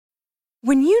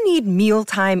When you need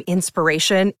mealtime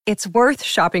inspiration, it's worth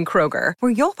shopping Kroger,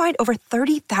 where you'll find over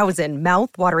 30,000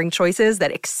 mouth-watering choices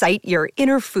that excite your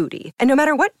inner foodie. And no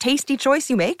matter what tasty choice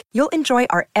you make, you'll enjoy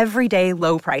our everyday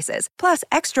low prices, plus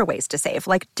extra ways to save,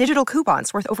 like digital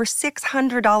coupons worth over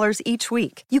 $600 each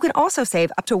week. You can also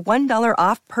save up to $1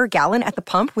 off per gallon at the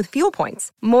pump with fuel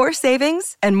points. More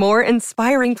savings and more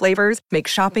inspiring flavors make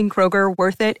shopping Kroger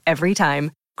worth it every time.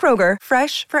 Kroger,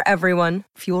 fresh for everyone.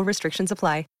 Fuel restrictions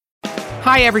apply.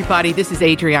 Hi, everybody. This is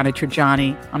Adriana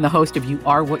Trajani. I'm the host of You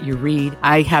Are What You Read.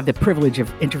 I have the privilege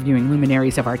of interviewing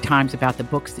luminaries of our times about the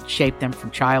books that shaped them from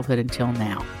childhood until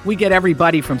now. We get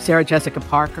everybody from Sarah Jessica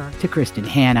Parker to Kristen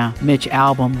Hanna, Mitch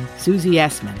Albom, Susie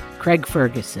Essman, Craig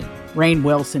Ferguson, Rainn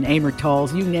Wilson, Amor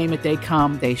Tolls, you name it, they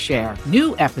come, they share.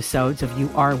 New episodes of You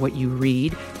Are What You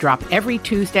Read drop every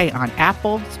Tuesday on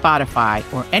Apple, Spotify,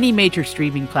 or any major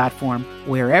streaming platform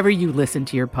wherever you listen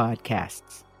to your podcasts.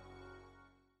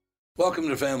 Welcome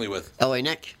to Family with L.A.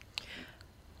 Nick.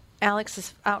 Alex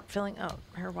is out filling out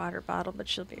her water bottle, but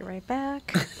she'll be right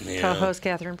back. Yeah. Co-host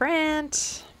Catherine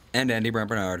Brandt. And Andy Brant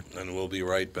Bernard. And we'll be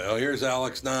right back. Oh, here's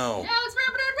Alex now.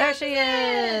 There she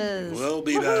is. We'll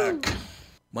be back.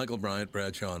 Michael Bryant,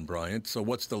 Bradshaw and Bryant. So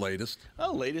what's the latest?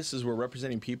 Well, the latest is we're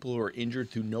representing people who are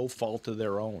injured through no fault of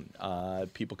their own.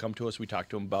 People come to us. We talk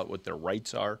to them about what their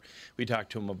rights are. We talk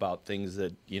to them about things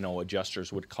that,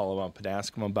 adjusters would call them up and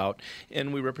ask them about.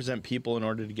 And we represent people in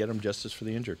order to get them justice for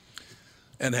the injured.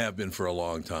 And have been for a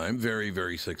long time. Very,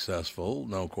 very successful,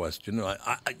 no question.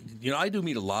 I do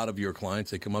meet a lot of your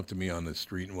clients. They come up to me on the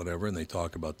street and whatever, and they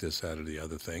talk about this, that, or the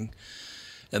other thing.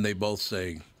 And they both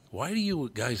say, why do you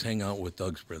guys hang out with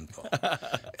Doug Sprinthal?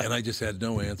 And I just had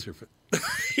no answer.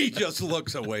 He just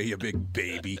looks away, you big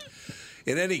baby.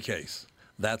 In any case,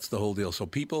 that's the whole deal. So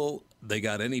people, they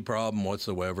got any problem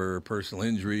whatsoever, personal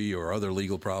injury or other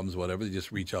legal problems, whatever, they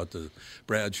just reach out to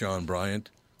Bradshaw and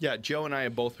Bryant. Yeah, Joe and I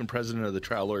have both been president of the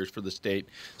trial lawyers for the state,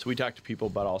 so we talk to people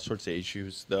about all sorts of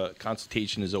issues. The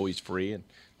consultation is always free, and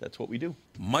that's what we do.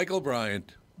 Michael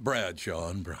Bryant, Bradshaw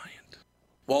and Bryant.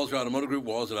 Walser Automotive Group,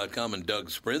 Walser.com, and Doug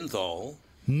Sprinthal.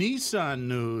 Nissan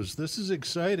news. This is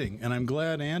exciting, and I'm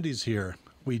glad Andy's here.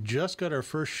 We just got our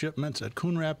first shipments at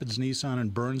Coon Rapids Nissan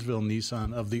and Burnsville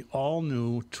Nissan of the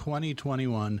all-new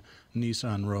 2021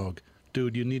 Nissan Rogue.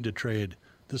 Dude, you need to trade.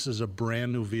 This is a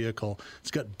brand new vehicle.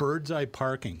 It's got bird's eye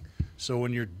parking. So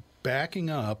when you're backing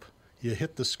up, you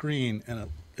hit the screen, and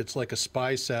it's like a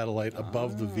spy satellite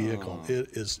above the vehicle.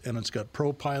 It is, and it's got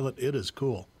ProPilot. It is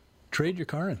cool. Trade your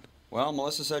car in. Well,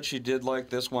 Melissa said she did like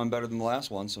this one better than the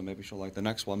last one, so maybe she'll like the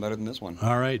next one better than this one.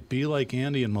 All right, be like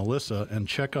Andy and Melissa and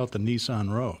check out the Nissan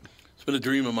Rogue. It's been a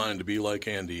dream of mine to be like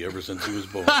Andy ever since he was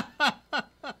born.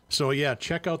 So, yeah,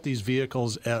 check out these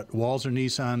vehicles at Walser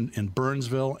Nissan in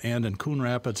Burnsville and in Coon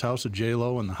Rapids, House of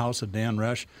J-Lo and the House of Dan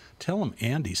Resch. Tell them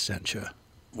Andy sent you.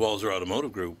 Walser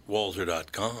Automotive Group,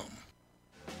 Walser.com.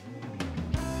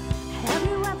 Have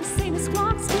you ever seen a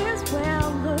squawk steers?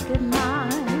 Well, look at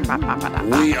mine.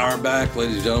 We are back,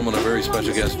 ladies and gentlemen. A very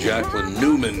special guest, Jacqueline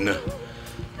Newman.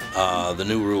 The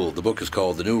New Rule. The book is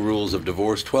called The New Rules of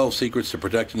Divorce, 12 Secrets to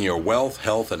Protecting Your Wealth,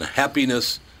 Health, and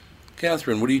Happiness.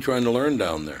 Catherine, what are you trying to learn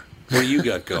down there? What do you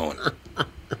got going?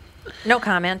 No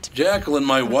comment. Jacqueline,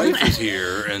 my wife is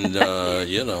here, and,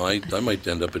 I might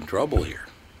end up in trouble here.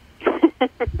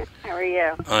 How are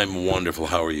you? I'm wonderful.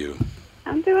 How are you?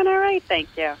 I'm doing all right, thank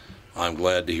you. I'm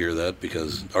glad to hear that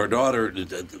because our daughter,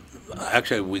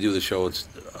 actually we do the show, it's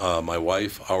my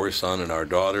wife, our son, and our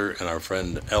daughter, and our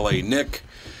friend L.A. Nick.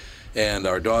 And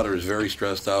our daughter is very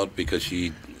stressed out because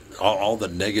all the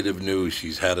negative news,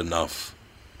 she's had enough.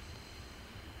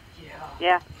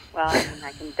 Yeah, well,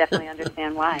 I can definitely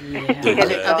understand why. I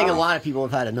think a lot of people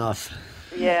have had enough.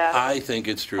 Yeah. I think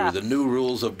it's true. The new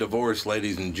rules of divorce,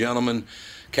 ladies and gentlemen.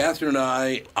 Catherine and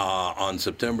I, on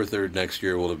September 3rd next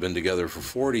year, will have been together for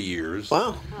 40 years.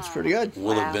 Wow, that's pretty good.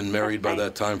 We'll have been married by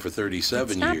that time for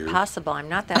 37 It's years. not possible. I'm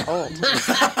not that old. It's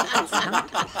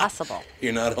not possible.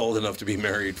 You're not old enough to be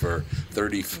married for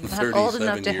 37 years. Not old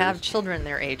enough to have children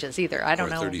their ages either. I don't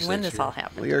know when this all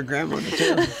happened. Well, you're a grandmother,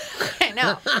 too. I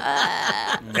know.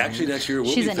 Actually, next year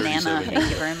we'll She's be a 37 nana. years.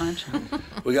 Thank you very much.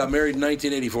 We got married in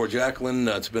 1984. Jacqueline,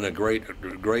 it's been a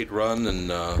great run. And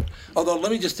although,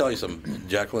 let me just tell you something,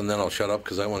 Jacqueline, then I'll shut up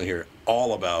because I want to hear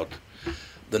all about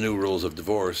the new rules of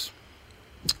divorce.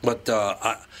 But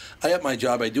I at my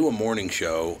job, I do a morning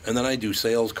show, and then I do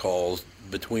sales calls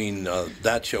between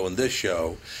that show and this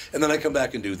show, and then I come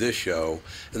back and do this show,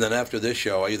 and then after this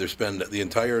show, I either spend the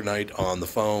entire night on the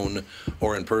phone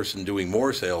or in person doing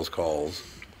more sales calls.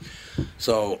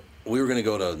 So we were going to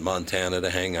go to Montana to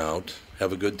hang out,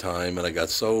 have a good time, and I got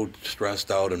so stressed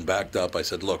out and backed up. I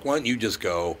said, look, why don't you just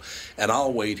go, and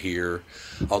I'll wait here.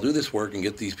 I'll do this work and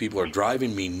get these people are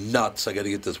driving me nuts. I got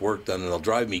to get this work done, and they'll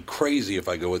drive me crazy if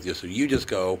I go with you. So you just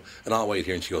go, and I'll wait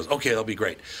here. And she goes, okay, that'll be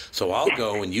great. So I'll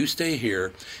go, and you stay here,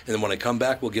 and then when I come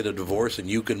back, we'll get a divorce, and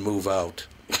you can move out.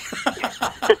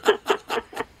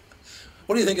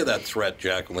 What do you think of that threat,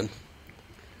 Jacqueline?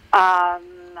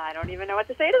 I don't even know what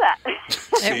to say to that.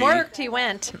 It worked. He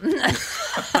went.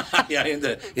 Yeah,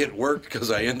 it worked because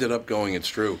I ended up going. It's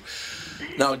true.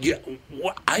 Now,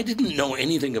 I didn't know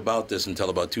anything about this until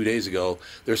about 2 days ago.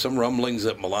 There's some rumblings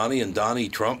that Melania and Donnie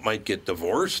Trump might get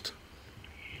divorced.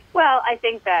 Well, I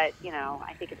think that,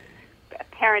 I think it's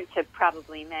apparent to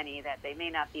probably many that they may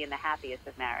not be in the happiest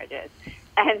of marriages.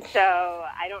 And so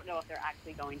I don't know if they're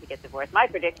actually going to get divorced. My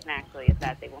prediction, actually, is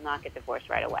that they will not get divorced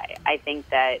right away. I think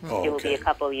that it will be a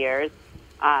couple of years,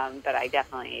 but I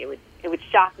definitely, it would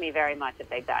shock me very much if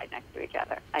they died next to each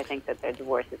other. I think that their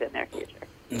divorce is in their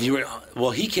future.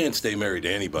 Well, he can't stay married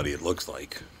to anybody, it looks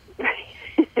like.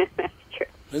 That's true.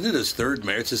 Isn't it his third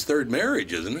marriage? It's his third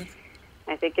marriage, isn't it?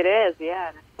 I think it is, yeah.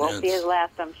 And it won't be his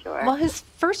last, I'm sure. Well, his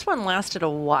first one lasted a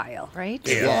while, right?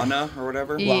 Ivana or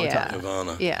whatever? Yeah.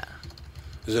 Ivana. Yeah.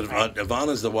 Is it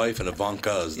Ivana's the wife and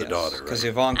Ivanka is the daughter, right? Because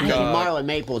Ivanka... Marla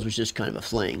Maples was just kind of a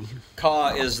fling.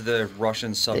 Ka is the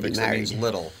Russian suffix that means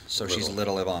little, so she's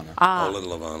Little Ivana. Oh,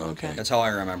 Little Ivana, okay. That's how I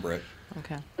remember it.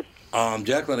 Okay.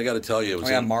 Jacqueline, I got to tell you, it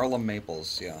was Marla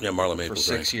Maples, yeah. Yeah, Marla Maples,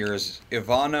 for 6 years.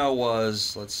 Ivana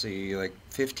was, let's see, like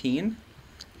 15?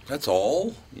 That's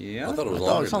all? Yeah. I thought it was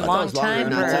longer. It's a long time.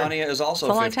 Melania is also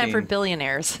 15. It's a long time for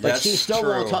billionaires. But she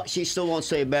still won't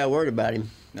say a bad word about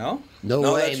him. No?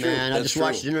 No way, man. I just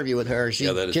watched an interview with her. She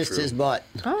kissed his butt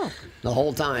the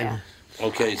whole time. Yeah.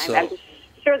 Okay, so... I'm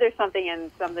sure there's something in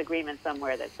some agreement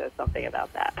somewhere that says something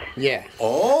about that. Yeah.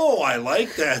 Oh, I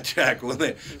like that,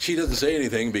 Jacqueline. She doesn't say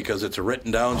anything because it's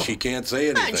written down. She can't say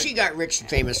anything. And she got rich and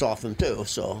famous off them, too,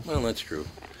 so... Well, that's true.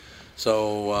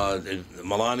 So,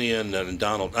 Melania and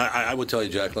Donald... I would tell you,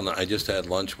 Jacqueline, I just had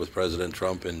lunch with President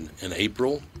Trump in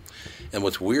April. And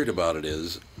what's weird about it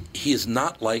is he is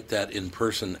not like that in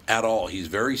person at all. He's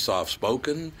very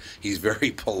soft-spoken. He's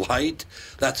very polite.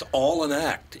 That's all an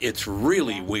act. It's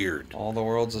really weird. All the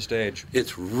world's a stage.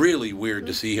 It's really weird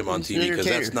to see him on TV because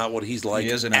that's not what he's like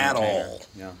at all.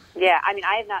 Yeah, I mean,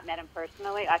 I have not met him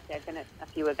personally. Actually, I've been at a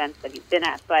few events that he's been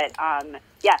at. But,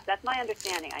 yes, that's my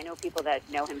understanding. I know people that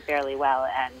know him fairly well,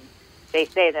 and they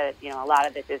say that, a lot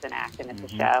of this is an act and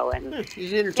it's a show. And,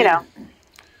 he's an entertainer.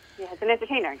 Yeah, it's an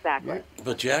entertainer, exactly.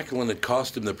 But Jacqueline, it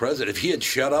cost him the president. If he had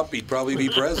shut up, he'd probably be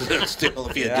president still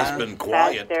if he had just been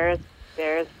quiet. There's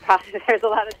a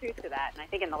lot of truth to that. And I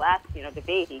think in the last,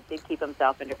 debate, he did keep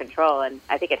himself under control, and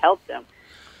I think it helped him.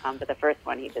 But the first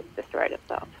one, he just destroyed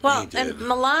himself. Well, and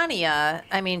Melania,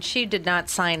 I mean, she did not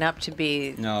sign up to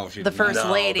be the first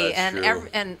lady,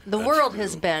 and the world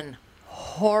has been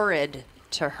horrid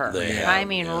to her. I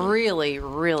mean, really,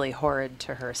 really horrid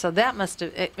to her. So that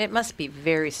it must be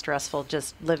very stressful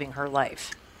just living her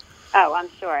life. Oh, I'm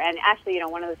sure. And actually,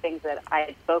 one of the things that I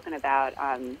had spoken about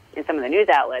in some of the news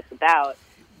outlets about,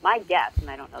 my guess, and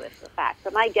I don't know this for a fact,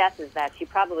 but my guess is that she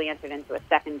probably entered into a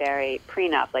secondary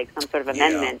prenup, like some sort of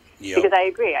amendment. Yeah. Because I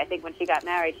agree. I think when she got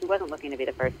married, she wasn't looking to be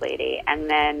the first lady. And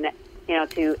then,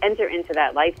 to enter into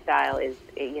that lifestyle is,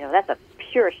 that's a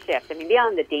pure shift. I mean,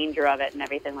 beyond the danger of it and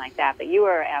everything like that, but you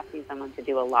are asking someone to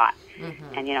do a lot.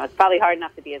 Mm-hmm. And, it's probably hard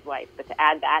enough to be his wife, but to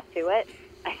add that to it,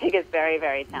 I think it's very,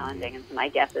 very challenging. And so my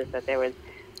guess is that there was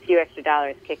a few extra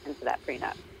dollars kicked into that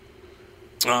prenup.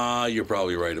 You're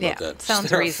probably right about that. Sounds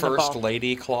is there reasonable. A first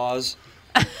lady clause?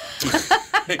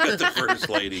 The first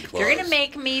lady clause. You're going to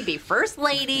make me be first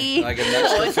lady. I get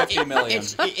an extra $50 million.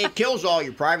 It kills all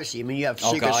your privacy. I mean, you have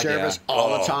Secret Service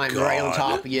all the time right on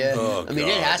top of you. I mean,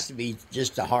 it has to be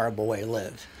just a horrible way to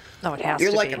live. No, it has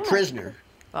You're to like be. a prisoner.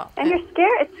 Well, and you're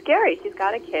scared. It's scary. She's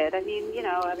got a kid. I mean,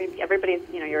 everybody's,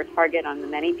 you're a target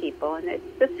on many people, and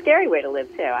it's a scary way to live,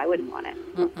 too. I wouldn't want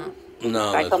it. Mm-mm.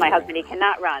 No, I told my husband he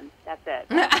cannot run. That's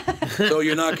it. So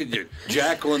you're not going to...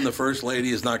 Jacqueline, the first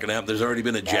lady, is not going to happen. There's already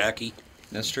been a Jackie.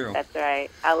 That's true. That's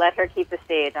right. I'll let her keep the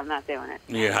stage. I'm not doing it.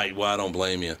 Yeah, I don't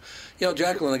blame you.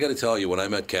 Jacqueline, I got to tell you, when I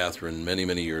met Catherine many,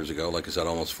 many years ago, like I said,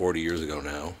 almost 40 years ago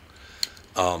now,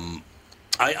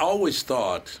 I always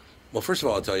thought... Well, first of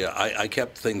all, I'll tell you, I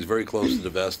kept things very close to the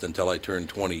vest until I turned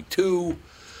 22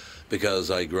 because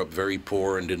I grew up very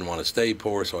poor and didn't want to stay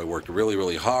poor, so I worked really,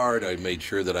 really hard. I made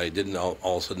sure that I didn't all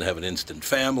of a sudden have an instant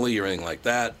family or anything like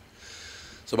that.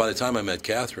 So by the time I met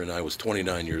Catherine, I was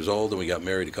 29 years old, and we got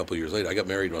married a couple of years later. I got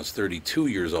married when I was 32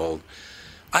 years old.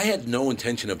 I had no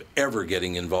intention of ever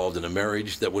getting involved in a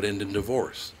marriage that would end in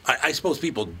divorce. I suppose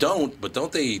people don't, but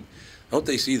don't they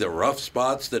see the rough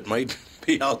spots that might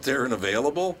be out there and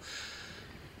available?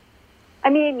 I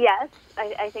mean, yes,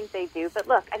 I think they do. But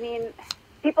look, I mean,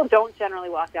 people don't generally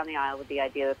walk down the aisle with the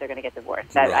idea that they're going to get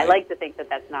divorced. Right. I like to think that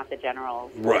that's not the general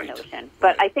notion.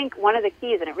 But I think one of the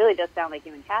keys, and it really does sound like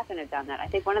you and Catherine have done that, I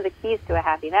think one of the keys to a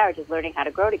happy marriage is learning how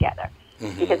to grow together.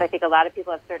 Mm-hmm. Because I think a lot of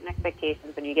people have certain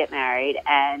expectations when you get married,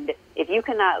 and if you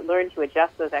cannot learn to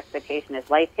adjust those expectations as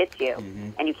life hits you,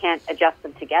 and you can't adjust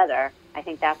them together, I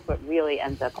think that's what really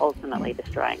ends up ultimately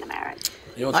destroying a marriage.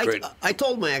 You know, I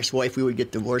told my ex-wife we would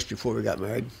get divorced before we got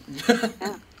married.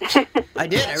 I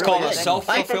did. It's called a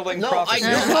self-fulfilling prophecy.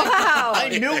 I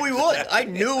knew we would. I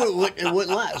knew it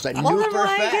wouldn't last. I knew for a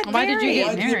fact. Why did you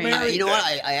get married? You know what?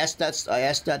 I asked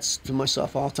that to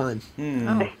myself all the time.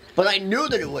 Oh. But I knew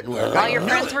that it wouldn't work. All your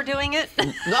friends were doing it?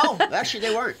 No, actually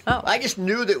they weren't. Oh. I just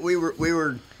knew that we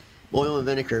were oil and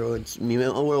vinegar, oil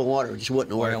and water, just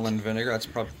wouldn't work. Oil and vinegar, that's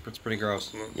pretty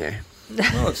gross. Yeah.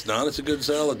 No, it's not. It's a good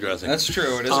salad dressing. That's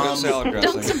true. It is a good salad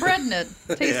dressing. Dump some bread in it.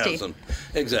 Tasty. Yeah,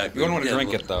 exactly. You don't want to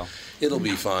drink it, though. It'll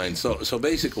be fine. So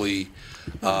basically,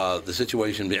 the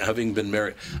situation, having been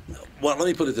married... Well, let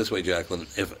me put it this way, Jacqueline.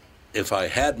 If I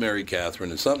had married Catherine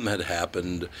and something had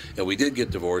happened and we did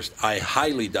get divorced, I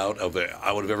highly doubt I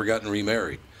would have ever gotten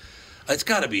remarried. It's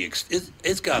got to be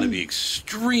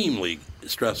extremely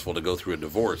stressful to go through a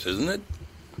divorce, isn't it?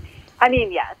 I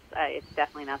mean, yes, it's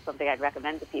definitely not something I'd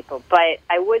recommend to people. But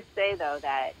I would say, though,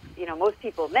 that,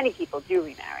 many people do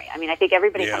remarry. I mean, I think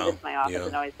everybody comes into my office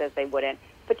and always says they wouldn't.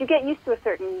 But you get used to a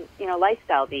certain,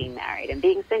 lifestyle being married. And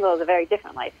being single is a very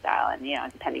different lifestyle. And,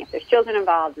 depending if there's children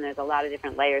involved, and there's a lot of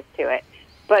different layers to it.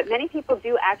 But many people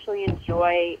do actually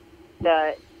enjoy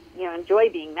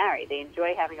being married. They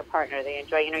enjoy having a partner. They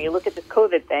enjoy, you look at this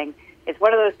COVID thing. It's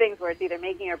one of those things where it's either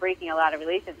making or breaking a lot of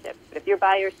relationships. But if you're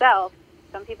by yourself,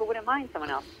 some people wouldn't mind someone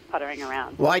else puttering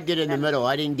around. Well, I did in the middle.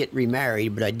 I didn't get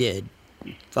remarried, but I did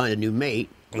find a new mate.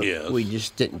 Yes. We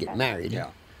just didn't get married. Yeah.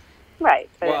 Right,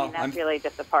 but that's really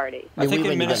just a party. I think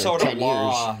in Minnesota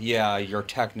law, you're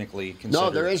technically considered... No,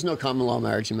 there is no common law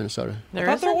marriage in Minnesota. There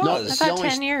isn't? No, I thought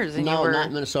 10 years. And not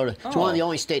in Minnesota. It's one of the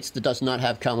only states that does not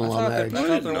have common law marriage. I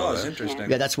thought there was. Interesting.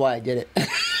 Yeah, that's why I did it.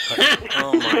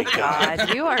 Oh, my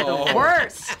God. You are the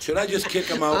worst. Should I just kick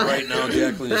him out right now,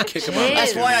 Jacqueline? Just kick him out.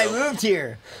 That's why I moved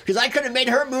here. Because I could have made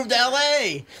her move to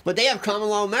L.A. But they have common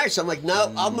law marriage. So I'm like,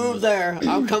 no, I'll move there.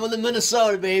 I'm coming to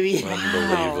Minnesota, baby.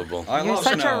 Unbelievable. You're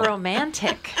such a romantic.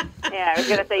 Yeah, I was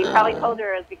going to say, you probably told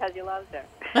her it was because you loved her.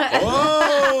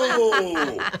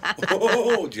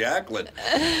 Oh, Jacqueline.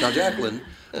 Now, Jacqueline,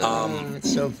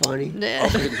 it's so funny. I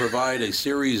can provide a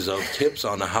series of tips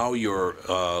on how your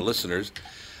listeners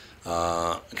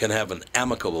can have an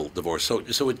amicable divorce.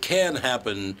 So it can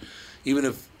happen even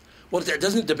if, it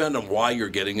doesn't depend on why you're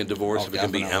getting a divorce, if it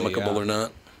can be amicable or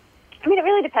not? I mean, it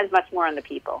really depends much more on the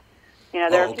people.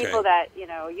 There are people that,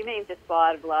 you may just fall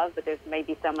out of love, but there's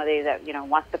maybe somebody that,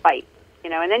 wants to fight.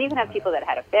 And then you can have people that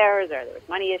had affairs or there was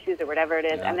money issues or whatever it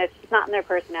is, and it's not in their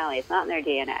personality, it's not in their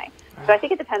DNA. So I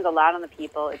think it depends a lot on the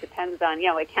people. It depends on,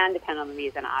 it can depend on the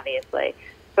reason, obviously.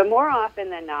 But more often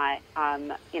than not,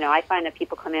 I find that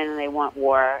people come in and they want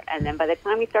war, and then by the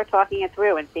time we start talking it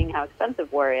through and seeing how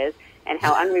expensive war is and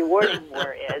how unrewarding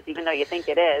war is, even though you think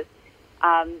it is,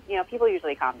 people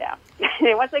usually calm down.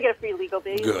 Once they get a free legal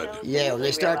basis. Good. Yeah, when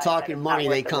they start talking money,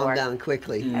 they calm down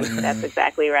quickly. That's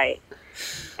exactly right.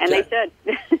 And they should.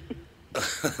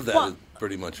 That is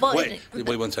pretty much. Wait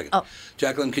 1 second. Oh.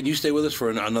 Jacqueline, can you stay with us for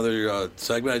another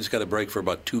segment? I just got a break for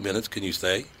about 2 minutes. Can you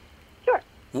stay? Sure.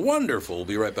 Wonderful. We'll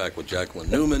be right back with Jacqueline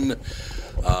Newman.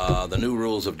 The new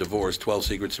rules of divorce, 12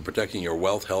 secrets to protecting your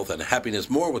wealth, health, and happiness.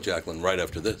 More with Jacqueline right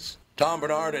after this. Tom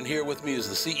Bernard, and here with me is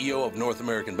the CEO of North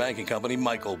American Banking Company,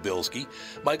 Michael Bilski.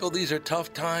 Michael, these are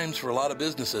tough times for a lot of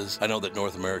businesses. I know that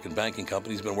North American Banking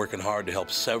Company has been working hard to help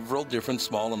several different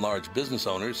small and large business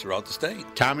owners throughout the state.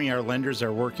 Tommy, our lenders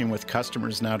are working with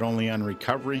customers not only on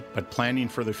recovery, but planning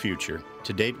for the future.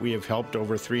 To date, we have helped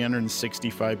over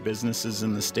 365 businesses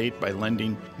in the state by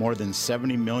lending more than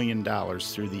 $70 million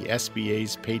through the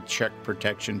SBA's Paycheck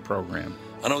Protection Program.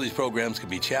 I know these programs can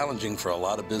be challenging for a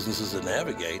lot of businesses to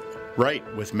navigate. Right,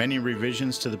 with many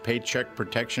revisions to the Paycheck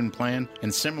Protection Plan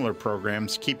and similar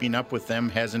programs, keeping up with them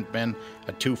hasn't been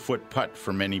a 2-foot putt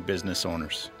for many business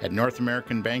owners. At North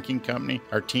American Banking Company,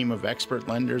 our team of expert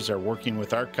lenders are working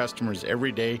with our customers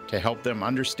every day to help them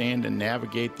understand and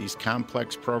navigate these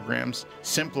complex programs,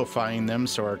 simplifying them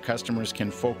so our customers can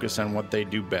focus on what they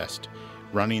do best: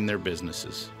 running their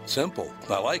businesses. Simple.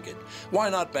 I like it. Why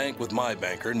not bank with my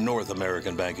banker, North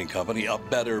American Banking Company, a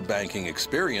better banking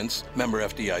experience, member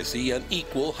FDIC, and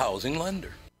equal housing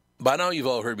lender. By now, you've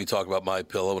all heard me talk about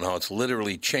MyPillow and how it's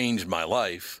literally changed my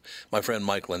life. My friend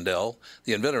Mike Lindell,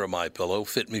 the inventor of MyPillow,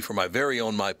 fit me for my very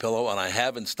own MyPillow, and I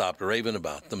haven't stopped raving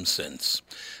about them since.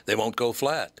 They won't go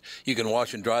flat. You can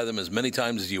wash and dry them as many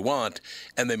times as you want,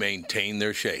 and they maintain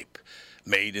their shape.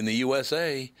 Made in the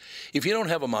USA. If you don't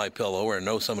have a MyPillow or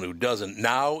know someone who doesn't,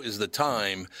 now is the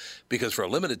time, because for a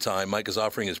limited time, Mike is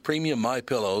offering his premium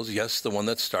MyPillows, yes, the one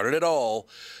that started it all,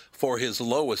 for his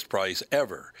lowest price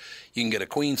ever. You can get a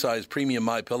queen-size premium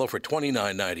MyPillow for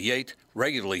 $29.98,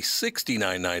 regularly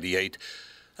 $69.98.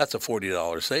 That's a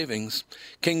 $40 savings.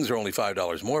 Kings are only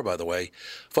 $5 more, by the way.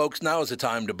 Folks, now is the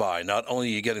time to buy. Not only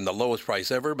are you getting the lowest price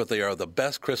ever, but they are the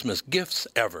best Christmas gifts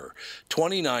ever.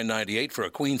 $29.98 for a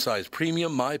queen-size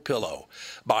premium MyPillow.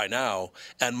 Buy now,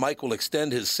 and Mike will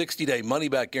extend his 60-day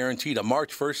money-back guarantee to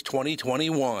March 1st,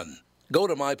 2021. Go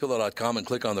to MyPillow.com and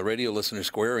click on the radio listener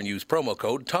square and use promo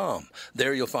code TOM.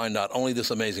 There you'll find not only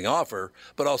this amazing offer,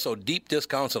 but also deep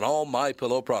discounts on all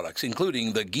MyPillow products,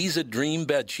 including the Giza Dream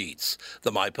bed sheets,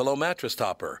 the MyPillow mattress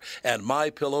topper, and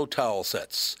MyPillow towel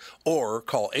sets. Or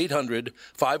call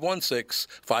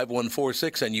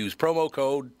 800-516-5146 and use promo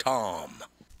code TOM.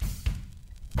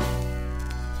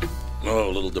 Oh,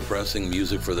 a little depressing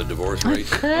music for the divorce rate.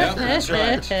 Yeah, that's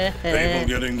right. People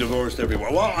getting divorced everywhere.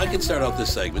 Well, I can start out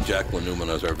this segment. Jacqueline Newman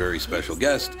is our very special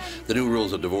guest. The new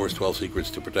rules of divorce, 12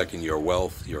 secrets to protecting your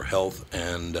wealth, your health,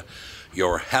 and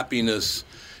your happiness.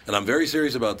 And I'm very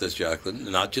serious about this,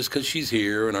 Jacqueline, not just because she's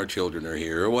here and our children are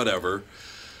here or whatever,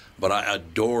 but I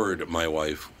adored my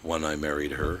wife when I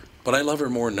married her. But I love her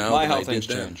more now than I did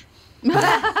then. Change.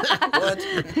 What?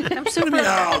 I'm super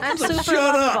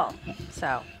lovable.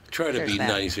 So try to be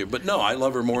nice here, but no, I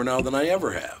love her more now than I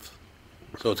ever have.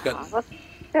 So it's got. That's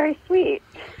very sweet.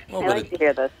 Well, I like to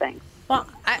hear those things. Well,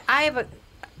 I have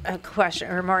a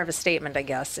question, or more of a statement, I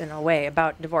guess, in a way,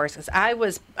 about divorces.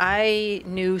 I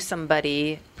knew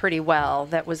somebody pretty well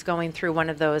that was going through one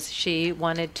of those. She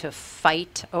wanted to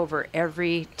fight over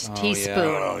every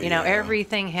teaspoon. Yeah. You know,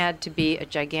 everything had to be a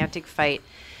gigantic fight.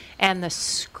 And the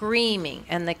screaming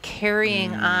and the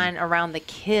carrying on around the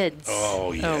kids.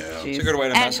 Oh, yeah. It's a good way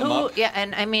to mess them up. Yeah,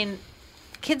 and I mean,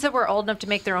 kids that were old enough to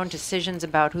make their own decisions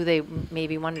about who they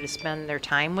maybe wanted to spend their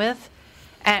time with.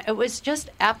 And it was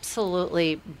just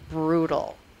absolutely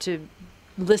brutal to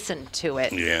listen to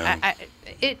it. Yeah.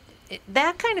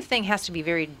 That kind of thing has to be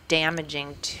very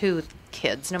damaging to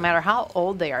kids, no matter how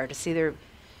old they are, to see their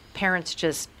parents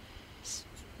just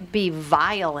be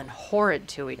vile and horrid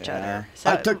to each other.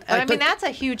 So, I mean, that's a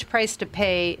huge price to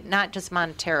pay, not just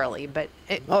monetarily, but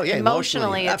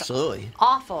emotionally, it's absolutely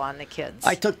awful on the kids.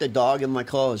 I took the dog in my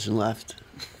clothes and left.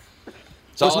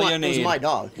 It's all you need. It was my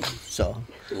dog, so.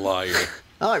 Liar.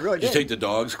 Oh, I really did. Did you take the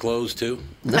dog's clothes, too?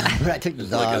 No, I took the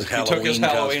dog. He took his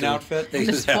Halloween outfit?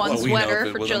 Just one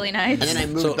sweater for chilly nights. And then I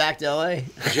moved back to L.A.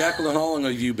 Jacqueline, how long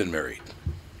have you been married?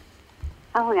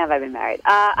 How long have I been married?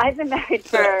 I've been married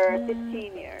for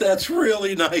 15 years. That's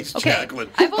really nice, Okay. Jacqueline.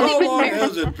 I've only How been long married-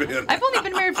 has it been? I've only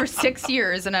been married for 6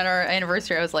 years, and at our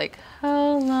anniversary, I was like,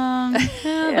 "How long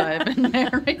have I been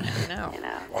married?" No.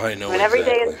 I know. When every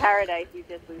day exactly. is paradise, you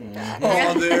just lose track.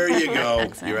 Oh, there you go.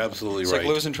 You're absolutely It's right.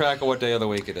 like losing track of what day of the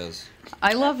week it is.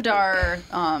 I loved our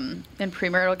in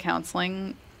premarital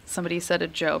counseling. Somebody said a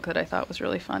joke that I thought was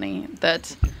really funny.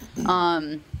 That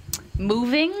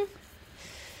moving,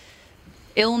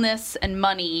 illness, and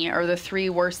money are the three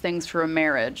worst things for a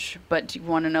marriage. But do you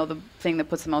want to know the thing that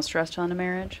puts the most stress on a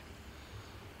marriage?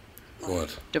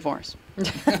 What? Divorce.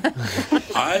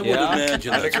 I would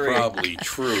imagine that's probably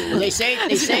true. They say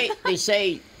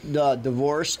the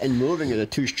divorce and moving are the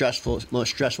two most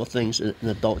stressful things an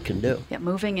adult can do. Yeah,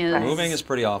 moving is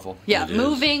pretty awful. Yeah,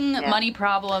 moving, money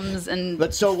problems, and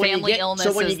family illness.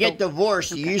 So when you get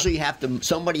divorced, you usually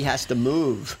somebody has to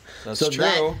move. That's so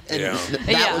true.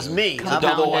 That was me. It's a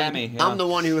double whammy. Yeah. I'm the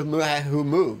one who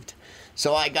moved.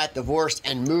 So I got divorced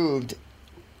and moved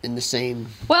in the same.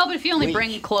 Well, but if you only week.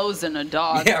 bring clothes and a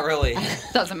dog, Yeah, really.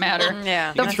 doesn't matter.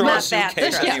 Yeah, You can throw a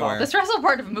suitcase anywhere. The stressful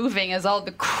part of moving is all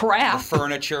the crap, The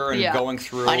furniture and going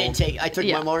through. I took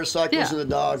my motorcycles and the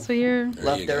dog. So you're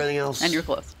left everything else. And your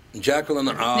clothes. Jacqueline,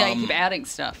 yeah, you keep adding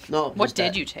stuff. No. What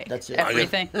did you take? That's it.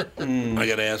 Everything. I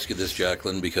got to ask you this,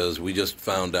 Jacqueline, because we just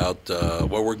found out,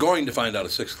 we're going to find out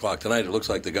at 6 o'clock tonight. It looks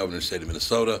like the governor of the state of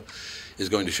Minnesota is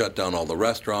going to shut down all the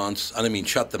restaurants. I don't mean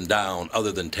shut them down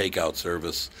other than takeout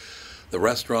service. The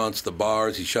restaurants, the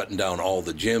bars, he's shutting down all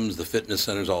the gyms, the fitness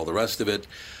centers, all the rest of it.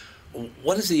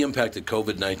 what is the impact that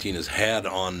COVID-19 has had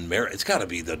on marriage? It's got to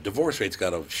be, the divorce rate's got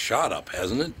to shot up,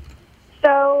 hasn't it?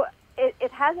 So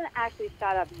it hasn't actually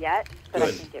shot up yet, but Good.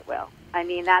 I think it will. I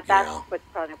mean, that's what's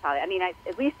probably. I mean,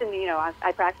 at least in,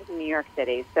 I practice in New York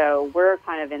City, so we're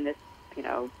kind of in this,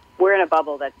 we're in a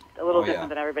bubble that's a little different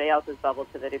than everybody else's bubble,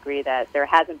 to the degree that there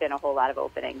hasn't been a whole lot of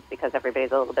openings because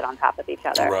everybody's a little bit on top of each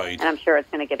other. Right. And I'm sure it's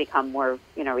going to become more,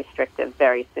 restrictive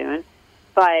very soon.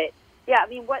 But yeah, I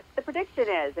mean, what the prediction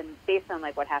is, and based on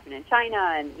like what happened in China,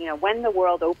 and when the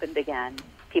world opened again,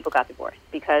 people got divorced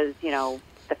because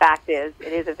the fact is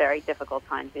it is a very difficult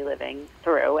time to be living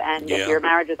through, and if your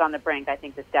marriage is on the brink, I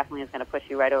think this definitely is going to push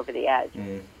you right over the edge.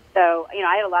 So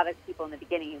I had a lot of people in the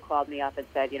beginning who called me up and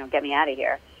said, get me out of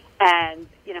here. And,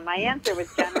 my answer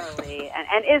was generally,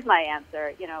 and is my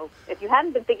answer, if you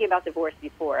hadn't been thinking about divorce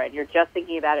before and you're just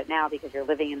thinking about it now because you're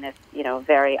living in this,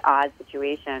 very odd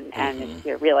situation, and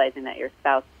you're realizing that your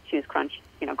spouse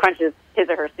crunches his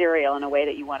or her cereal in a way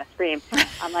that you want to scream,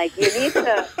 I'm like, you need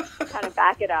to kind of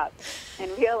back it up and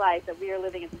realize that we are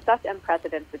living in such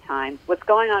unprecedented times. What's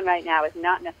going on right now is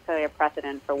not necessarily a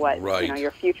precedent for what,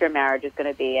 your future marriage is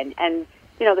going to be. And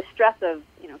the stress of,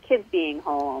 kids being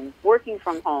home, working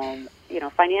from home,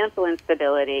 financial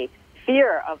instability,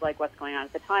 fear of like what's going on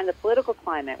at the time, the political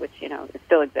climate, which,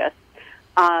 still exists.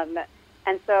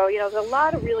 And so, there's a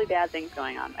lot of really bad things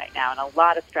going on right now and a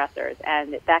lot of stressors,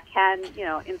 and that can,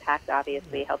 impact,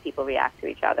 obviously, how people react to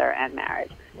each other and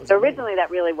marriage. So originally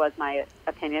that really was my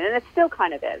opinion, and it still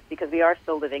kind of is, because we are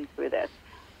still living through this.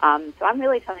 So I'm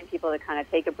really telling people to kind of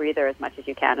take a breather as much as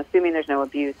you can, assuming there's no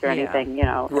abuse or anything,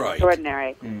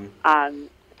 extraordinary.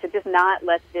 To just not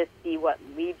let this be what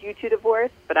leads you to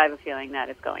divorce, but I have a feeling that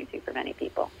it's going to for many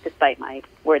people, despite my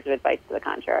words of advice to the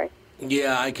contrary.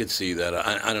 Yeah, I could see that.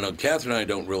 I don't know. Catherine and I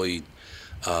don't really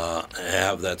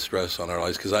have that stress on our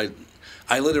lives because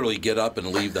I literally get up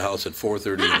and leave the house at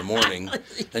 4:30 in the morning,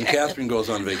 and Catherine goes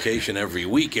on vacation every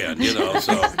weekend,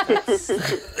 so.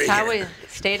 That's how we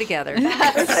stay together.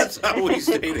 That's how we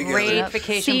stay together. Great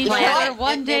vacation See planning.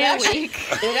 One day a week.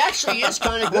 It actually is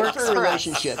kind of good for a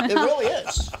relationship. It really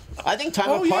is. I think time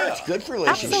apart is good for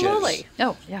relationships. Absolutely.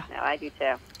 Oh, yeah. No, I do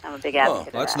too. I'm a big advocate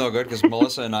of that. That's no good because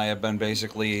Melissa and I have been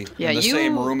basically in the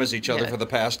same room as each other for the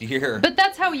past year. But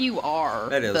that's how you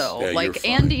are, It is. though. Yeah, like,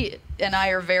 Andy and I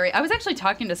are very... I was actually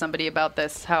talking to somebody about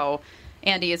this, how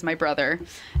Andy is my brother,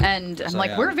 and I'm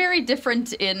like, we're very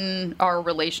different in our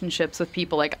relationships with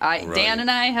people. Like, Dan and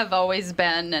I have always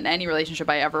been, in any relationship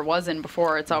I ever was in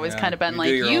before, it's always kind of been like,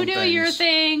 you do your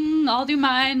thing, I'll do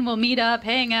mine, we'll meet up,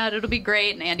 hang out, it'll be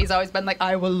great. And Andy's always been like,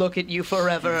 I will look at you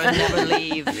forever and never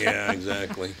leave. Yeah,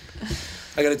 exactly.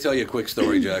 I got to tell you a quick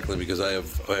story, Jacqueline, because I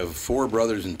have 4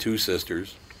 brothers and 2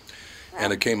 sisters.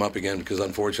 And it came up again because,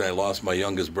 unfortunately, I lost my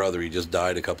youngest brother. He just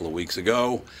died a couple of weeks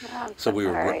ago. So we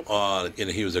were,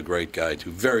 he was a great guy,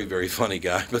 too. Very, very funny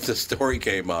guy. But the story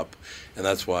came up, and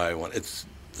that's why it's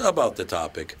about the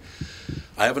topic.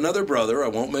 I have another brother. I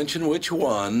won't mention which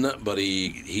one, but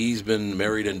he's been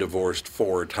married and divorced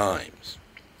 4 times.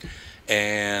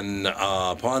 And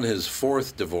upon his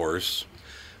 4th divorce,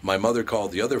 my mother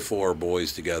called the other 4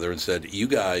 boys together and said, you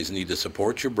guys need to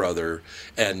support your brother,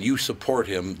 and you support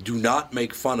him. Do not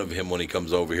make fun of him when he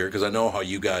comes over here, because I know how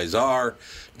you guys are.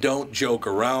 Don't joke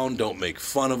around. Don't make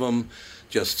fun of him.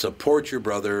 Just support your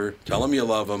brother. Tell him you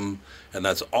love him, and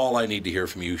that's all I need to hear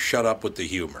from you. Shut up with the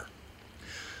humor.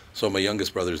 So my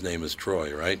youngest brother's name is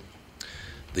Troy, right?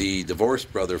 The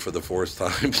divorced brother for the 4th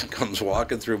time comes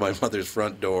walking through my mother's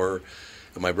front door.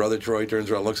 And my brother Troy turns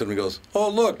around, looks at him, and goes, "Oh,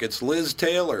 look, it's Liz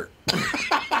Taylor."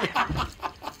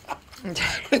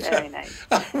 Very nice.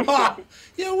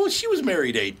 Yeah, well, she was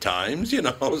married 8 times,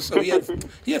 so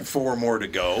he had 4 more to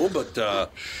go. But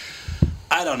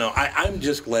I don't know. I'm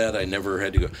just glad I never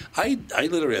had to go. I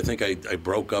literally, I think I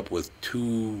broke up with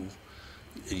 2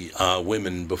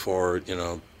 women before,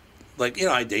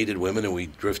 I dated women and we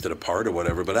drifted apart or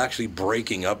whatever. But actually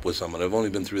breaking up with someone, I've only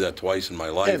been through that twice in my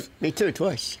life. Yeah, me too,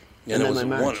 twice. And it was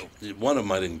one of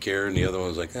them I didn't care, and the other one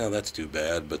was like, oh, that's too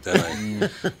bad. But then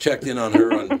I checked in on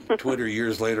her on Twitter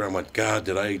years later. I'm like, God,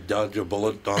 did I dodge a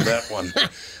bullet on that one?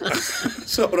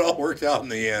 So it all worked out in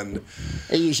the end.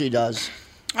 It usually does.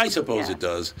 I suppose it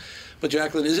does. But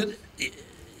Jacqueline,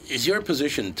 is your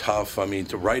position tough? I mean,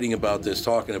 to writing about this,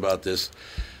 talking about this,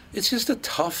 it's just a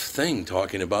tough thing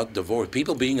talking about divorce.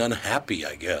 People being unhappy,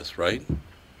 I guess, right?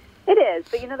 It is,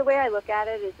 but the way I look at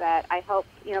it is that I help,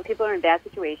 people are in bad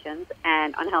situations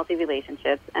and unhealthy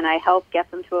relationships, and I help get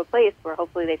them to a place where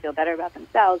hopefully they feel better about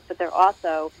themselves, but they're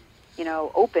also,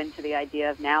 open to the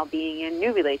idea of now being in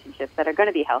new relationships that are going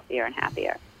to be healthier and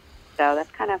happier. So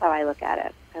that's kind of how I look at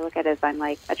it. I look at it as I'm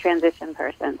like a transition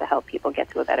person to help people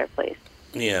get to a better place.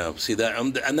 Yeah, see that,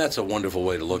 and that's a wonderful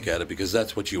way to look at it, because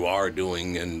that's what you are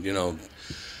doing, and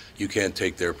you can't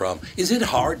take their problem. Is it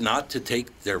hard not to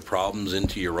take their problems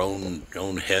into your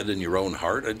own head and your own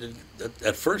heart?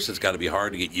 At first, it's got to be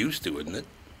hard to get used to, isn't it?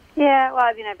 Yeah, well,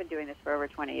 I mean, I've been doing this for over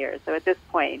 20 years, so at this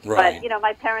point. Right. But,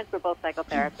 my parents were both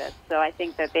psychotherapists, so I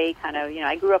think that they kind of,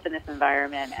 I grew up in this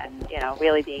environment and,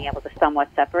 really being able to somewhat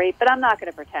separate. But I'm not going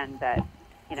to pretend that,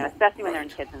 especially when there are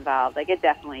kids involved, like, it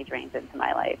definitely drains into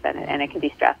my life, and it can be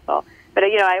stressful. But,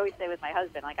 I always say with my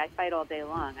husband, like, I fight all day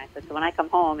long. I said, so when I come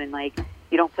home and, like,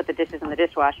 you don't put the dishes in the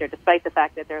dishwasher, despite the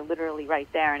fact that they're literally right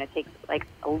there and it takes, like,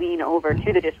 a lean over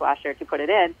to the dishwasher to put it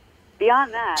in,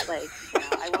 beyond that, like,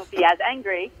 I won't be as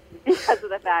angry because of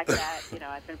the fact that,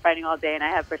 I've been fighting all day and I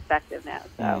have perspective now.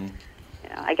 So,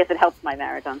 I guess it helps my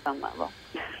marriage on some level.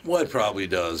 Well, it probably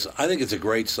does. I think it's a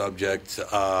great subject.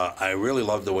 I really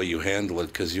love the way you handle it,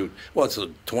 because it's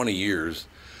 20 years.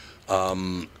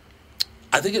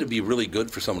 I think it'd be really good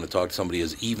for someone to talk to somebody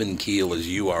as even keel as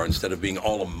you are, instead of being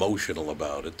all emotional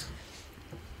about it.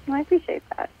 Well, I appreciate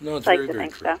that. No, it's like very, to very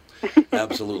think true.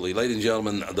 Absolutely. Ladies and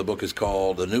gentlemen, the book is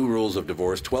called The New Rules of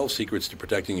Divorce, 12 Secrets to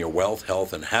Protecting Your Wealth,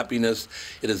 Health, and Happiness.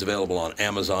 It is available on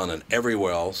Amazon and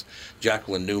everywhere else.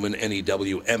 Jacqueline Newman,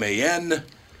 Newman.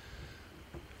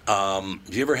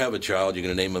 If you ever have a child, you're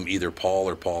going to name them either Paul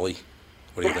or Paulie?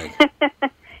 What do you think?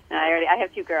 I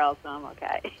have 2 girls, so I'm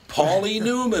okay. Paulie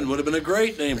Newman would have been a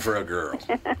great name for a girl.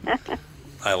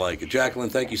 I like it. Jacqueline,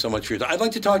 thank you so much for your time. I'd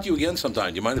like to talk to you again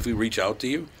sometime. Do you mind if we reach out to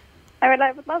you? I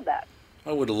would love that.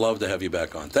 I would love to have you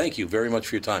back on. Thank you very much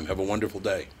for your time. Have a wonderful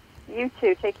day. You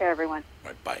too. Take care, everyone.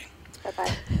 All right, bye.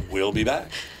 Bye-bye. We'll be back.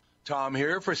 Tom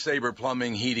here for Sabre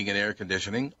Plumbing, Heating, and Air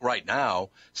Conditioning. Right now,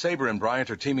 Sabre and Bryant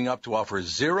are teaming up to offer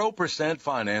 0%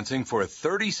 financing for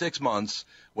 36 months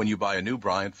when you buy a new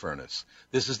Bryant furnace.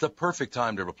 This is the perfect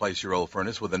time to replace your old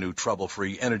furnace with a new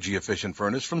trouble-free, energy-efficient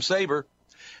furnace from Sabre.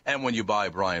 And when you buy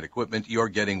Bryant equipment, you're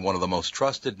getting one of the most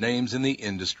trusted names in the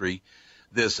industry.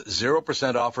 This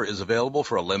 0% offer is available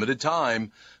for a limited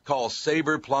time. Call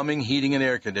Sabre Plumbing, Heating, and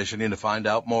Air Conditioning to find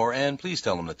out more, and please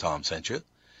tell them that Tom sent you.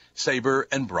 Sabre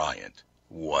and Bryant,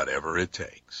 whatever it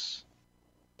takes.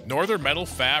 Northern Metal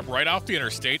Fab, right off the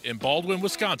interstate in Baldwin,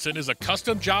 Wisconsin, is a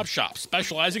custom job shop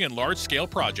specializing in large-scale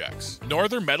projects.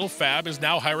 Northern Metal Fab is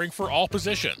now hiring for all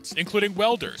positions, including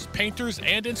welders, painters,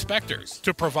 and inspectors,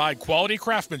 to provide quality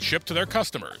craftsmanship to their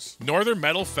customers. Northern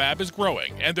Metal Fab is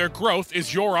growing, and their growth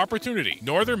is your opportunity.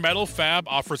 Northern Metal Fab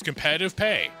offers competitive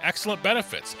pay, excellent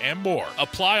benefits, and more.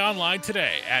 Apply online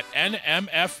today at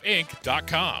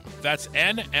nmfinc.com. That's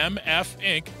nmfinc.com.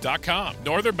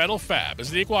 Northern Metal Fab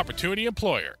is an equal opportunity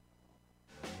employer.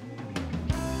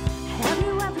 Have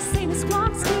you ever seen a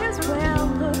squawk steers? Well,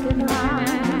 look at mine.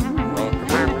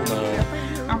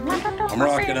 I'm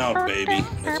rocking out, baby.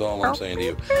 That's all I'm saying to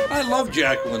you. I love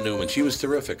Jacqueline Newman. She was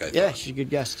terrific, I thought. Yeah, she's a good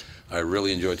guest. I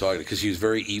really enjoyed talking to her because she was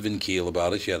very even keel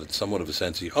about it. She had somewhat of a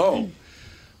sense of,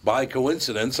 by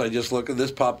coincidence, I just looked at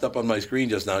this popped up on my screen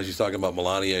just now. She's talking about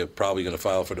Melania probably going to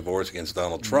file for divorce against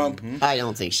Donald Trump. I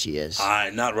don't think she is.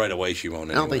 Not right away she won't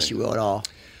anyway. I don't think she will at all.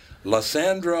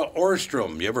 Lysandra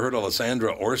Orstrom. You ever heard of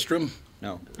Lysandra Orstrom?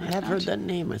 No. I have heard that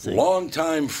name, I think.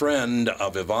 Longtime friend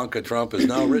of Ivanka Trump has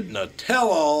now written a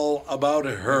tell-all about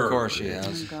her. Of course she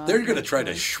has. They're going to try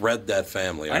to shred that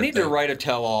family, I need to write a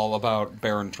tell-all about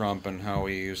Barron Trump and how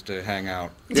he used to hang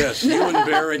out. Yes, you and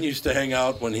Barron used to hang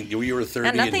out when you were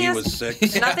 30 and he was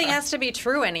 6. Nothing has to be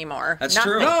true anymore. That's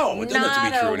true. No, it doesn't have to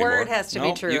be true anymore. Not a word has to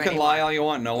be true You can anymore. lie all you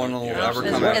want. No one will ever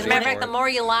come after you. As a matter of fact, the more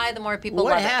you lie, the more people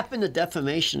What love happened to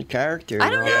defamation of character?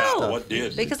 I don't know. What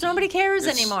did? Because nobody cares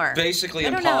anymore. Basically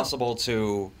impossible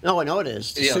to... No, I know it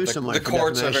is. To sue someone the for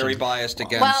courts are defamation. very biased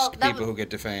against people who get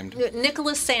defamed.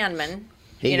 Nicholas Sandman.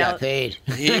 He got paid.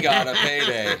 He got a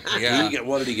payday. Yeah.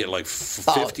 What did he get? Like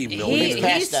 $50 million?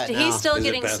 He's still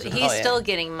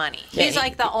getting money. Yeah, he's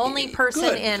like the only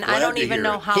person in I don't even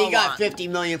know how He got $50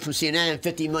 million from CNN and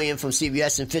 $50 million from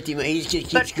CBS and $50 million. He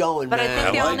just keeps going, but man. I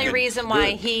think the only reason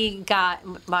why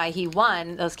he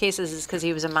won those cases is because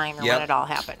he was a minor when it all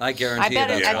happened. I guarantee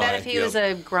I bet if he was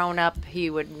a grown up, he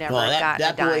would never have gotten a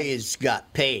dime. That boy has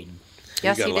got paid.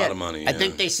 Yes, he got he a lot did. of money. I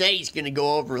think they say he's going to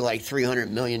go over like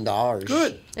 $300 million.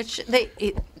 Good.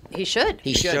 He should.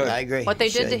 He should. I agree. What they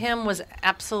did to him was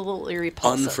absolutely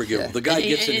repulsive. Unforgivable. The guy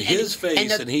gets in his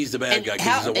face, and he's the bad guy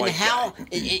because he's a white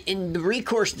guy. And the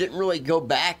recourse didn't really go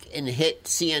back and hit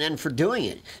CNN for doing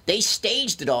it. They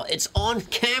staged it all. It's on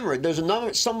camera. There's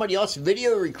somebody else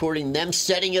video recording them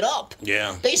setting it up.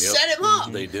 Yeah. They set him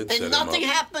up. They did set him up. And nothing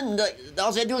happened.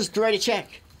 All they had to do was to write a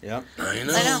check. Yep. I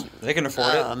know. They can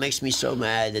afford it. It makes me so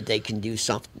mad that they can do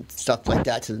stuff like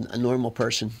that to a normal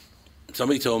person.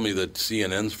 Somebody told me that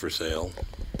CNN's for sale.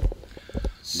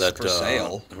 That for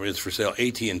sale? It's for sale.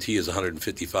 AT&T is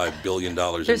 $155 billion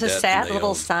There's in a debt. sad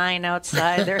little sign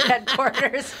outside their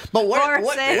headquarters. But what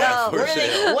sale.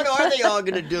 what are they all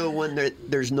going to do when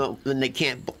when they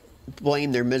can't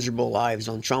blame their miserable lives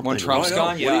on Trump? When anymore? Trump's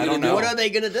gone, I don't know. What are they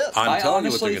going to do? I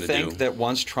honestly think that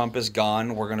once Trump is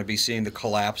gone, we're going to be seeing the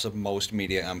collapse of most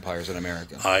media empires in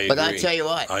America. But I tell you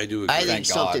what, I do agree. I think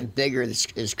something bigger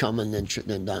is coming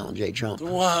than Donald J. Trump.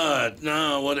 What?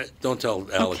 No, what? Don't tell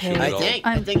Alex. Okay.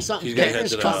 I think something bigger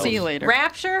is coming. I'll see you later.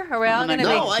 Rapture? Are we all going to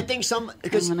No, I think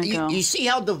because you see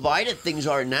how divided things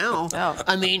are now.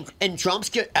 I mean, and Trump's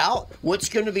get out. What's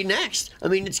going to be next? I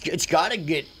mean, it's got to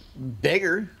get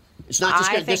bigger. It's not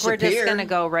just going to disappear. I think we're just going to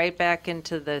go right back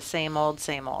into the same old,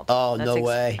 same old. Oh, no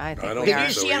way. I think don't we think are.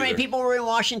 Did you see how many people were in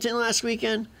Washington last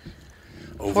weekend?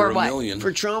 Over a million.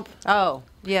 For Trump? Oh,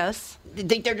 yes. You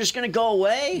think they're just going to go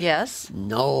away? Yes.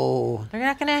 No. They're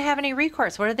not going to have any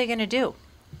recourse. What are they going to do?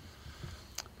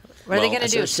 What are they going to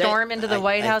do? Storm into the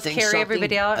White House, carry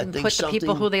everybody out, and put the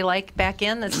people who they like back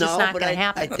in? That's just not going to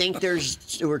happen. I think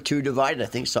we're too divided. I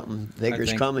think something bigger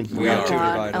is coming. We are too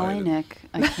divided. LA Nick,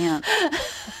 I can't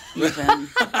even.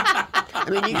 I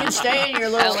mean, you can stay in your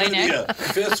little... LA Nick.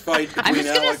 Fist fight I'm between just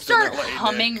going to Alex start and LA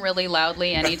humming really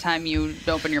loudly anytime you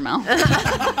open your mouth.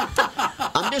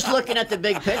 I'm just looking at the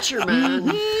big picture, man.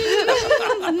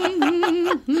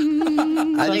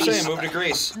 I think it's move to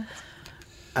Greece.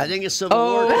 I think it's Civil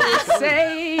War.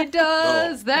 Say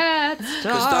does that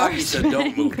star Kostaki said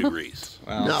don't move to Greece.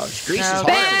 Well, no, Greece is harder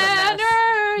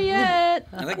Banner yet.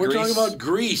 I think we're talking about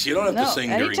Greece. You don't have to sing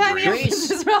during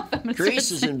Greece.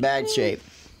 Greece is in bad shape.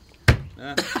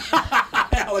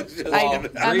 Alex just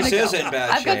Greece is in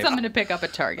bad I've shape. got something to pick up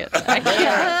at Target. I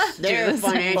can't They're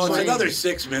financially... Oh, it's another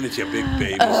 6 minutes, you big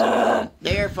baby.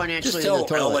 They are financially Just tell in the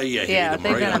toilet. LA you hate them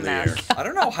right on the air. I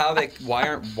don't know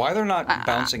why they're not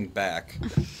bouncing back.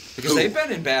 Because they've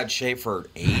been in bad shape for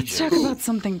ages. Let's talk about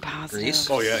something positive. Greece?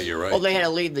 Oh, yeah, you're right. Well, they had to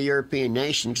leave the European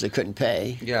nations because they couldn't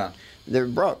pay. Yeah. They're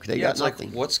broke. They got it's nothing.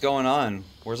 like, what's going on?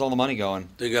 Where's all the money going?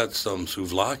 They got some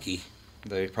souvlaki.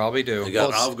 They probably do. They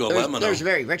got Avgo Lemon. There's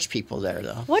very rich people there,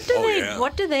 though. What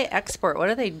do they export? What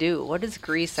do they do? What is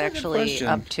Greece actually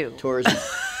up to? Tourism.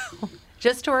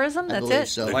 Just tourism? That's it?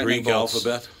 So. The Greek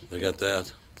alphabet. They got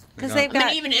that. Because they've got... I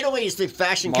mean, even Italy is the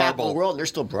fashion capital of the world. They're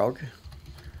still broke.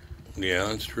 Yeah,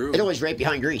 that's true. Italy's right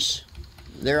behind Greece.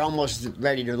 They're almost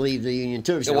ready to leave the Union,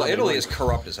 too. Yeah, well, Italy is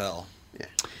corrupt as hell. Yeah.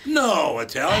 No,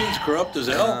 Italians corrupt as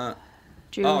hell.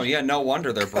 Oh, yeah, no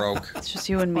wonder they're broke. It's just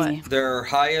you and me. Their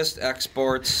highest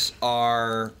exports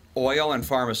are oil and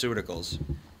pharmaceuticals.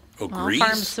 Oh, Well, Greece?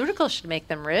 pharmaceuticals should make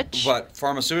them rich. But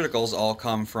pharmaceuticals all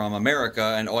come from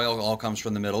America, and oil all comes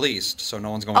from the Middle East. So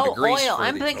no one's going to Greece. Oil. For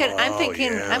I'm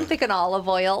thinking olive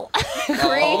oil.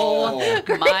 Oh,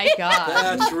 my God.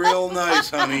 That's real nice,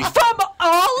 honey. From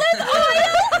olive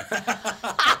oil?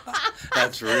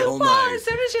 That's real Well, nice. as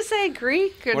soon as you say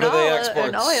Greek and, what do they olive, export?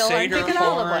 and oil, I'm Seder thinking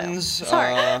olive oil. horns,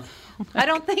 Sorry. I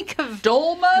don't think of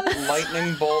dolmas.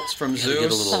 Lightning bolts from Get a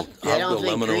Zeus. little Yeah, I don't Avgo think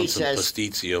Lemon and Greece some has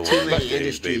pastizio. too on many these days,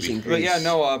 industries baby. in But Greece. yeah,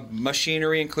 no,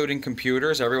 machinery, including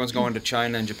computers. Everyone's going to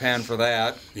China and Japan for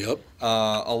that. Yep.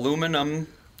 Aluminum,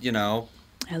 Aluminum.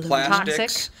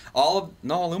 plastics. Toxic?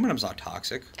 Aluminum's not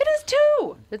toxic. It is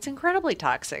too. It's incredibly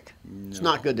toxic. It's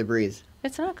not good to breathe.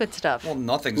 It's not good stuff. Well,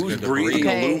 nothing's Who's good to breathing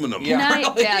breathe. aluminum? Can I,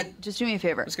 really? Dad, just do me a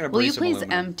favor. Just gonna Will you breathe some please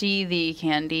aluminum. empty the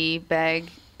candy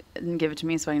bag and give it to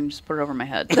me so I can just put it over my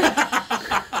head?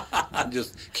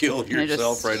 Just kill Can I just-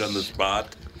 yourself right on the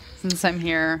spot. Since I'm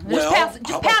here. Well, just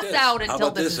how about pass this? out How until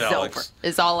about this this, is Alex? over,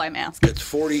 is all I'm asking. It's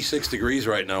 46 degrees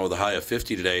right now with a high of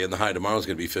 50 today, and the high tomorrow is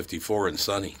going to be 54 and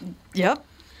sunny. Yep.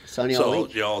 Sunny all So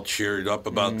week. y'all cheered up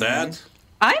about that?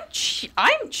 I'm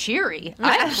cheery.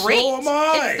 I'm So great. am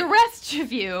I. It's the rest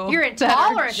of you. You're that are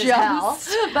intolerant as hell,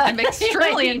 just- but I'm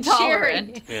extremely you're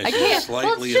intolerant. cheery. Yeah, I she's can't.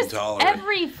 slightly it's just intolerant.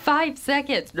 every 5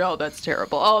 seconds. No, that's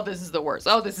terrible. Oh, this is the worst.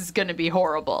 Oh, this is going to be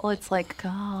horrible. It's like,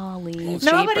 golly.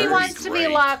 Nobody Very wants to be great.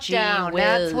 locked Gee down. whiz.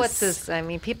 That's what this. I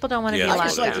mean, people don't want to Yeah, be I locked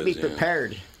just like down. to be Yeah.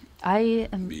 prepared. I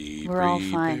am. Be We're all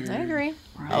fine. I agree.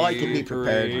 I like to be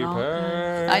prepared.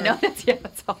 I know.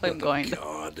 That's all I'm going to.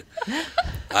 God,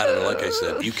 I don't know. Like I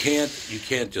said, you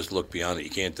can't just look beyond it. You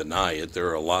can't deny it. There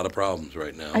are a lot of problems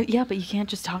right now. Yeah, but you can't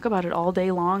just talk about it all day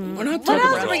long. We're not What talking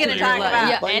else about are we all going to day talk long. about?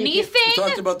 Yeah, But you can- anything. We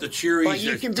talked about the cheery But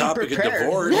you can be topic of prepared.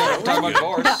 divorce. Yeah, That was talking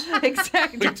about good. divorce.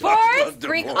 Exactly. We talked about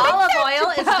Greek divorce. olive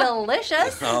oil is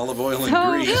delicious. Olive oil and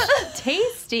So grease.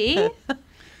 tasty.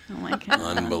 Oh my God.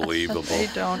 Unbelievable. I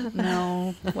don't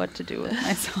know what to do with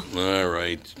myself. All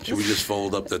right. Should we just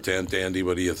fold up the tent, Andy?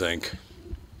 What do you think?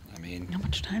 I mean, how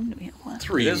much time do we have left?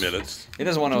 3 minutes. It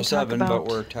is 1:07, but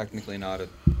we're technically not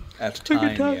at time we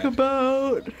can talk yet.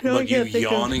 about. But you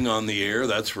yawning on the air,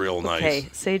 that's real nice. Okay,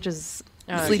 Sage is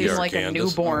sleeping like a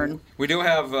newborn. We do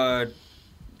have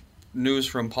news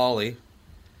from Paulie.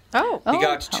 Oh. He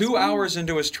got 2 hours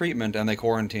into his treatment, and they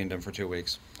quarantined him for 2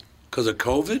 weeks. Because of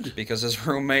COVID? Because his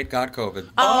roommate got COVID.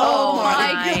 Oh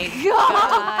my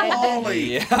God.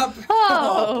 Paulie. Yep.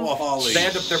 Oh,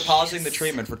 Paulie. They're pausing the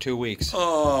treatment for 2 weeks.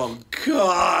 Oh,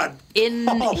 God.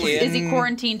 Is he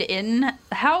quarantined in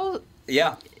how?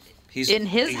 Yeah. He's in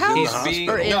his house?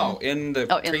 In the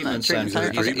treatment center.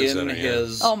 He's in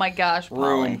his oh my gosh,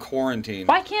 room quarantined.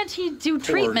 Why can't he do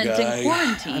treatment in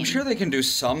quarantine? I'm sure they can do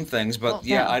some things, but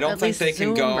I don't think they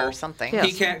can go. Or something.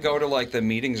 He can't go to like the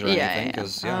meetings or anything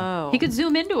because he could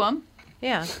zoom into them.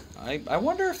 Yeah. I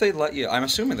wonder if they let you. I'm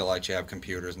assuming they let you have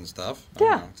computers and stuff. I don't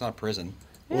know. It's not a prison.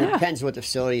 Well, it depends what the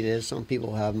facility it is. Some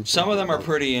people have them. Some of them are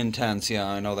pretty intense. Yeah,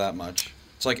 I know that much.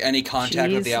 It's like any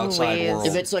contact with the outside world.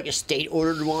 If it's like a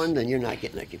state-ordered one, then you're not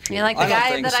getting a computer. Like the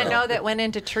guy that I know that went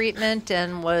into treatment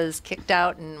and was kicked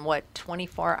out in,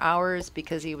 24 hours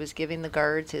because he was giving the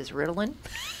guards his Ritalin?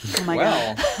 Oh, my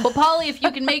God. Well, Paulie, if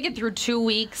you can make it through 2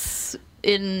 weeks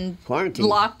in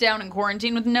lockdown and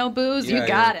quarantine with no booze, you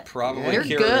got it. Probably you're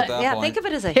cured good. at that point. Think of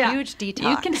it as a huge detox.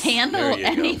 You can handle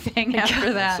anything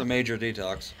after that. It's a major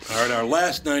detox. All right, our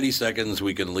last 90 seconds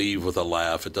we can leave with a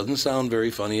laugh. It doesn't sound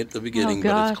very funny at the beginning,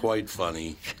 but it's quite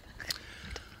funny.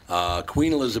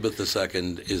 Queen Elizabeth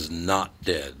II is not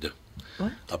dead.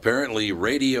 What? Apparently,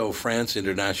 Radio France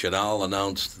Internationale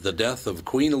announced the death of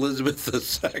Queen Elizabeth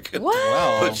II. What?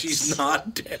 Wow. But she's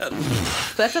not dead.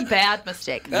 That's a bad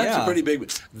mistake. That's a pretty big.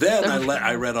 Then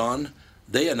I read on.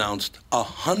 They announced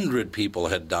 100 people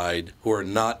had died who are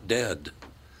not dead.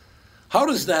 How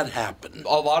does that happen?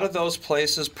 A lot of those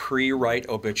places pre-write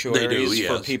obituaries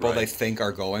for people they think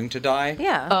are going to die.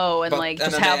 Yeah. Oh, and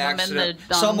just have them in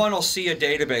the... Someone will see a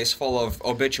database full of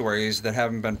obituaries that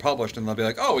haven't been published, and they'll be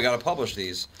like, oh, we got to publish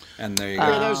these. And there you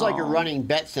go. There's like a running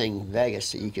bet thing in Vegas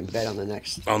that you can bet on the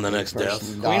next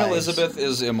death. Queen Elizabeth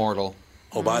is immortal.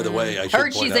 Oh, by the way, I should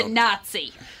point out... she's a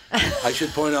Nazi. I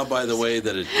should point out, by the way,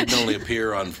 that it didn't only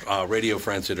appear on Radio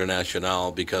France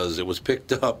Internationale because it was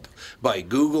picked up by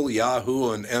Google,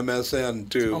 Yahoo, and MSN,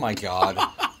 too. Oh, my God.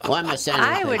 Well, MSN.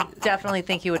 I would definitely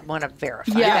think you would want to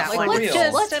verify that one.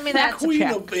 That's Queen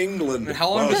of England. How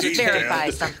long does it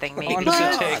verify something, maybe? How long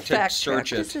does it take to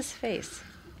search it? This is his face.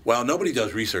 Well, nobody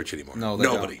does research anymore. No, they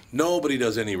don't. Nobody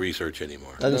does any research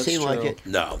anymore. Doesn't seem like it.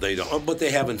 No, they don't. But they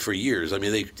haven't for years. I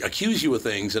mean, they accuse you of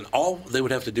things, and all they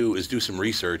would have to do is do some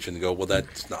research and go, well,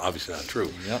 that's obviously not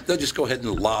true. Yep. They'll just go ahead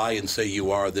and lie and say you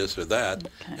are this or that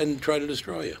and try to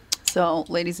destroy you. So,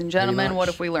 ladies and gentlemen, what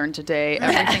have we learned today?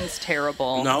 Everything's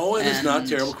terrible. No, it is not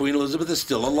terrible. Queen Elizabeth is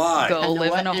still alive. Go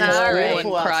live in a hole and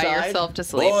cry yourself to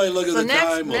sleep. Boy, look at the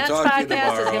time. We'll talk to you tomorrow.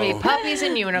 Next podcast is going to be puppies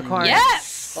and unicorns.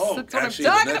 Yes! Oh, that's what actually,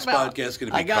 I'm the next about. podcast is going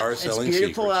to be car selling It's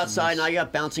beautiful secrets. outside, and I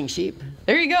got bouncing sheep.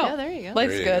 There you go. Yeah, there you go.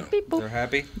 Life's good. They're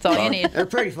happy? That's all you need. They're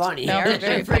pretty funny. No,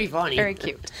 They're pretty funny. Very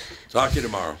cute. Talk to you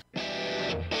tomorrow.